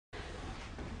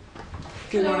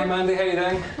Good morning, Mandy. How are you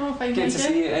doing? Oh, fine, Good to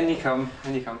thank see you. In you come.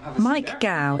 In you come. Have a seat Mike there.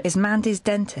 Gow is Mandy's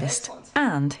dentist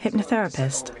and Sit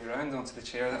hypnotherapist. all the way round onto the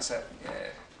chair. That's it. Yeah.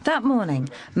 That morning,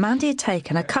 Mandy had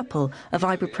taken a couple of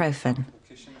ibuprofen.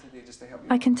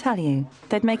 I can tell you,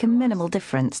 they'd make a minimal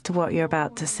difference to what you're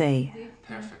about to see.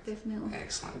 Perfect. Definitely.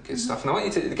 Excellent. Good stuff. And I want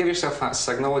you to give yourself that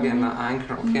signal again, that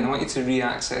anchor, okay? And I want you to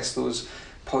re-access those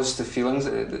positive feelings,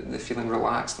 the feeling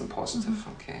relaxed and positive,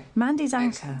 okay? Mandy's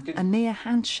anchor, Excellent. Good. a near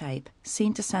hand shape,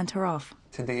 seemed to send her off.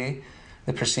 Today,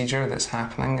 the procedure that's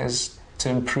happening is to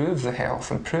improve the health,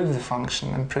 improve the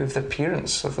function, improve the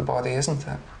appearance of the body, isn't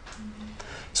it?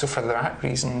 So for that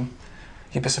reason,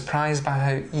 you'd be surprised by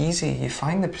how easy you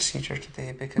find the procedure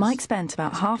today, because Mike spent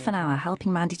about half an hour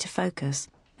helping Mandy to focus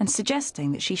and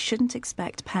suggesting that she shouldn't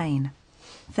expect pain.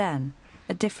 Then,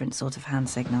 a different sort of hand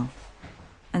signal.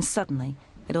 And suddenly,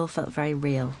 it all felt very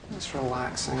real. just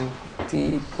relaxing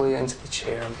deeply into the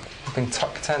chair, being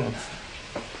tucked in,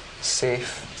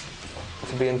 safe,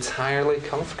 to be entirely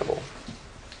comfortable.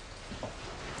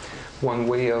 One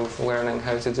way of learning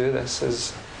how to do this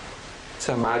is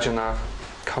to imagine a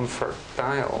comfort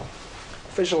dial.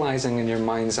 Visualizing in your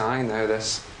mind's eye now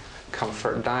this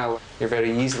comfort dial. You're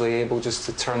very easily able just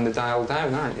to turn the dial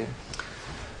down, aren't you?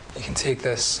 You can take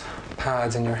this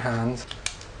pad in your hand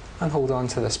and hold on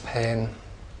to this pen.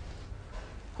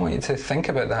 I want you to think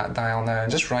about that dial now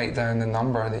and just write down the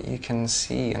number that you can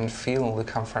see and feel the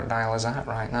comfort dial is at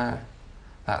right now.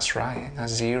 That's right, a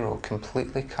 0,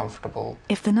 completely comfortable.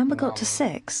 If the number got to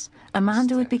 6,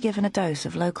 Amanda would be given a dose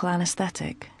of local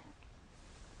anaesthetic.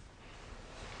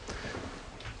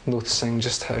 Noticing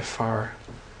just how far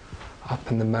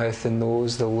up in the mouth, the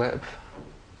nose, the lip.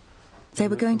 They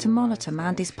were going to monitor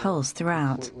Mandy's pulse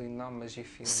throughout. Completely numb as you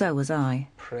feel So was I.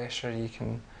 pressure. You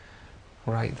can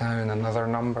write down another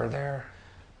number there.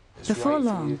 It's Before right for you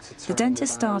long, to the turn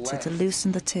dentist dial started to left,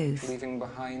 loosen the tooth. leaving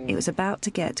behind It was about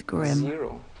to get grim.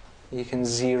 0. You can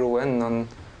zero in on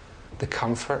the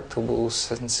comfortable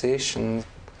sensation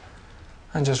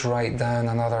and just write down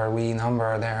another wee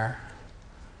number there.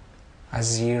 A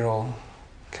 0,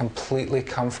 completely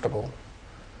comfortable.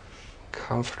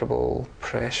 Comfortable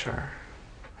pressure.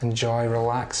 Enjoy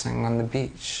relaxing on the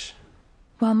beach.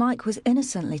 While Mike was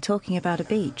innocently talking about a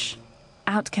beach,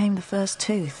 out came the first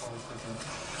tooth.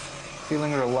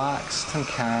 Feeling relaxed and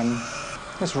calm.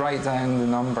 Just write down the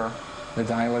number the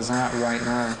dial is at right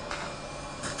now.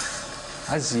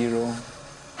 A 0.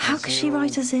 How could she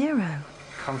write a 0?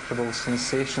 Comfortable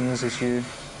sensations as you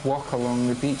walk along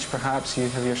the beach. Perhaps you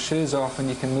have your shoes off and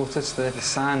you can notice the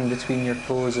sand between your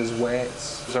toes is wet,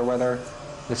 or whether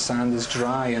the sand is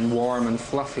dry and warm and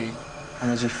fluffy. And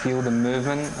as you feel the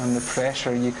movement and the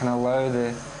pressure, you can allow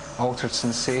the altered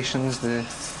sensations, the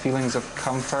feelings of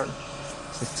comfort.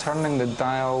 So turning the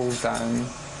dial down,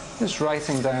 just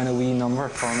writing down a wee number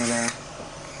for me there.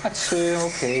 A 2,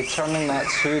 okay, turning that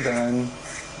 2 down,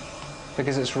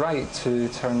 because it's right to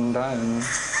turn down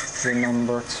the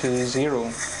number 20.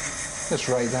 Just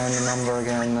write down the number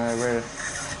again now.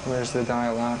 Where's the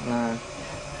dial at now?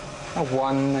 A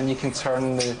 1, and you can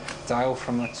turn the dial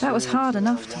from a 2. That was hard to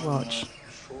enough a to 1. watch.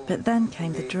 But then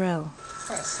came the drill.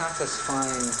 Quite a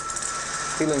satisfying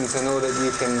feeling to know that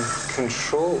you can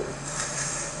control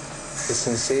the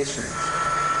sensation.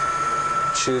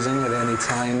 Choosing at any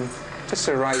time just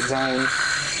to write down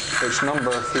which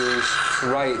number feels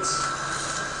right.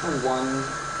 And 1.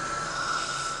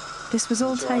 This was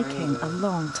all taking a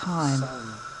long time,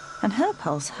 and her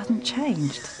pulse hadn't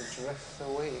changed. To drift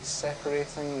away,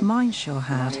 separating Mine sure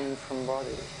had. mind from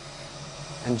body.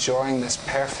 Enjoying this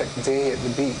perfect day at the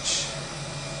beach,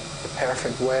 the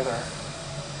perfect weather.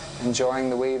 Enjoying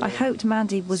the way I hoped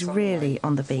Mandy was really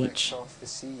on the beach. off the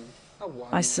sea. A 1.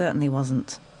 I certainly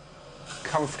wasn't.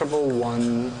 Comfortable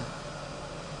 1,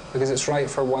 because it's right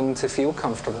for 1 to feel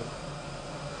comfortable.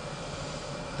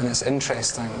 And it's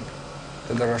interesting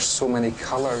that there are so many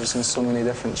colours and so many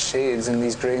different shades in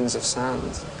these grains of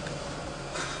sand.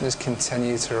 Just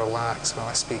continue to relax while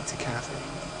I speak to Kathy.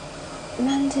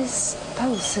 Mandy's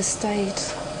pulse has stayed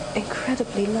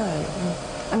incredibly low.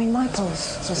 I mean, my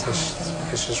pulse was higher than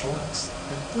Because that. she's relaxed.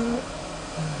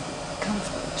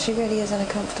 She really is in a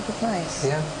comfortable place.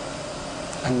 Yeah.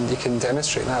 And you can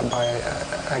demonstrate that by,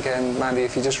 again, Mandy,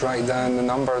 if you just write down the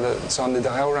number that's on the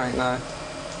dial right now.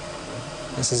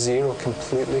 It's a 0,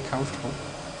 completely comfortable.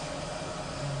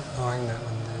 Knowing that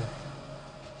when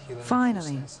the healing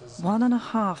Finally, process is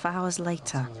 1.5 hours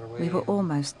later, we were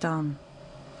almost done.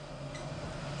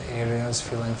 the area is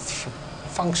feeling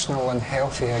functional and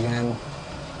healthy again,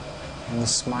 and the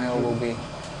smile will be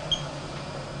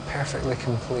perfectly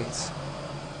complete.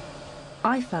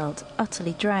 I felt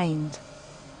utterly drained.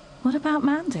 What about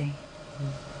Mandy?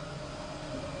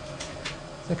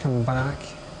 So come back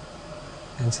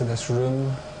into this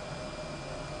room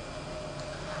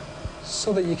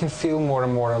so that you can feel more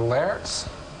and more alert,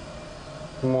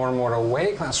 more and more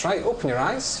awake. That's right, open your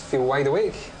eyes, feel wide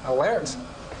awake, alert.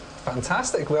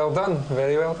 Fantastic, well done,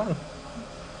 very well done.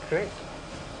 Great.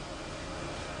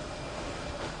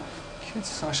 Good,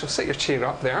 so I shall set your chair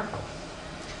up there.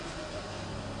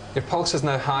 Your pulse is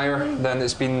now higher than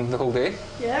it's been the whole day.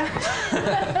 Yeah.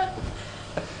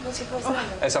 What's your pulse now?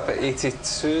 It's up at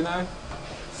 82 now.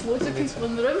 Loads of people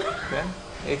in the room. Yeah,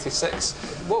 86.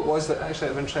 What was the, actually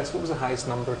out of interest, what was the highest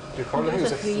number you recorded? I think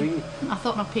it was a 3. I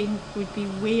thought my pain would be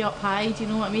way up high, do you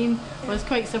know what I mean? I was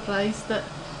quite surprised that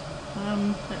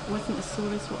it wasn't as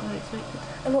sore as what I expected.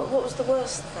 And what was the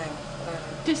worst thing about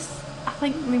it? Just, I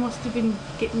think they must have been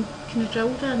getting kind of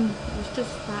drilled in. It was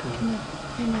just that kind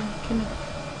of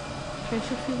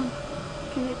pressure feeling.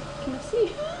 Can I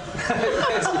see?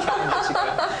 Yes, you can, yes, you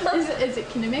can. Is it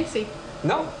kind of messy?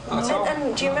 No, not at all.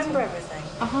 And do you remember everything?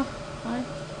 Aye.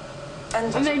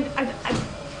 And then,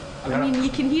 I mean, you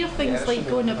can hear things like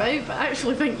going about, but I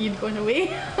actually think you'd gone away.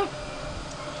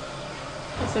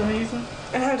 That's amazing.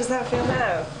 And how does that feel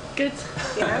now? Good.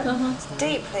 Yeah? It's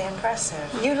deeply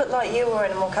impressive. You look like you were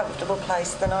in a more comfortable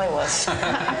place than I was.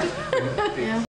 Yeah.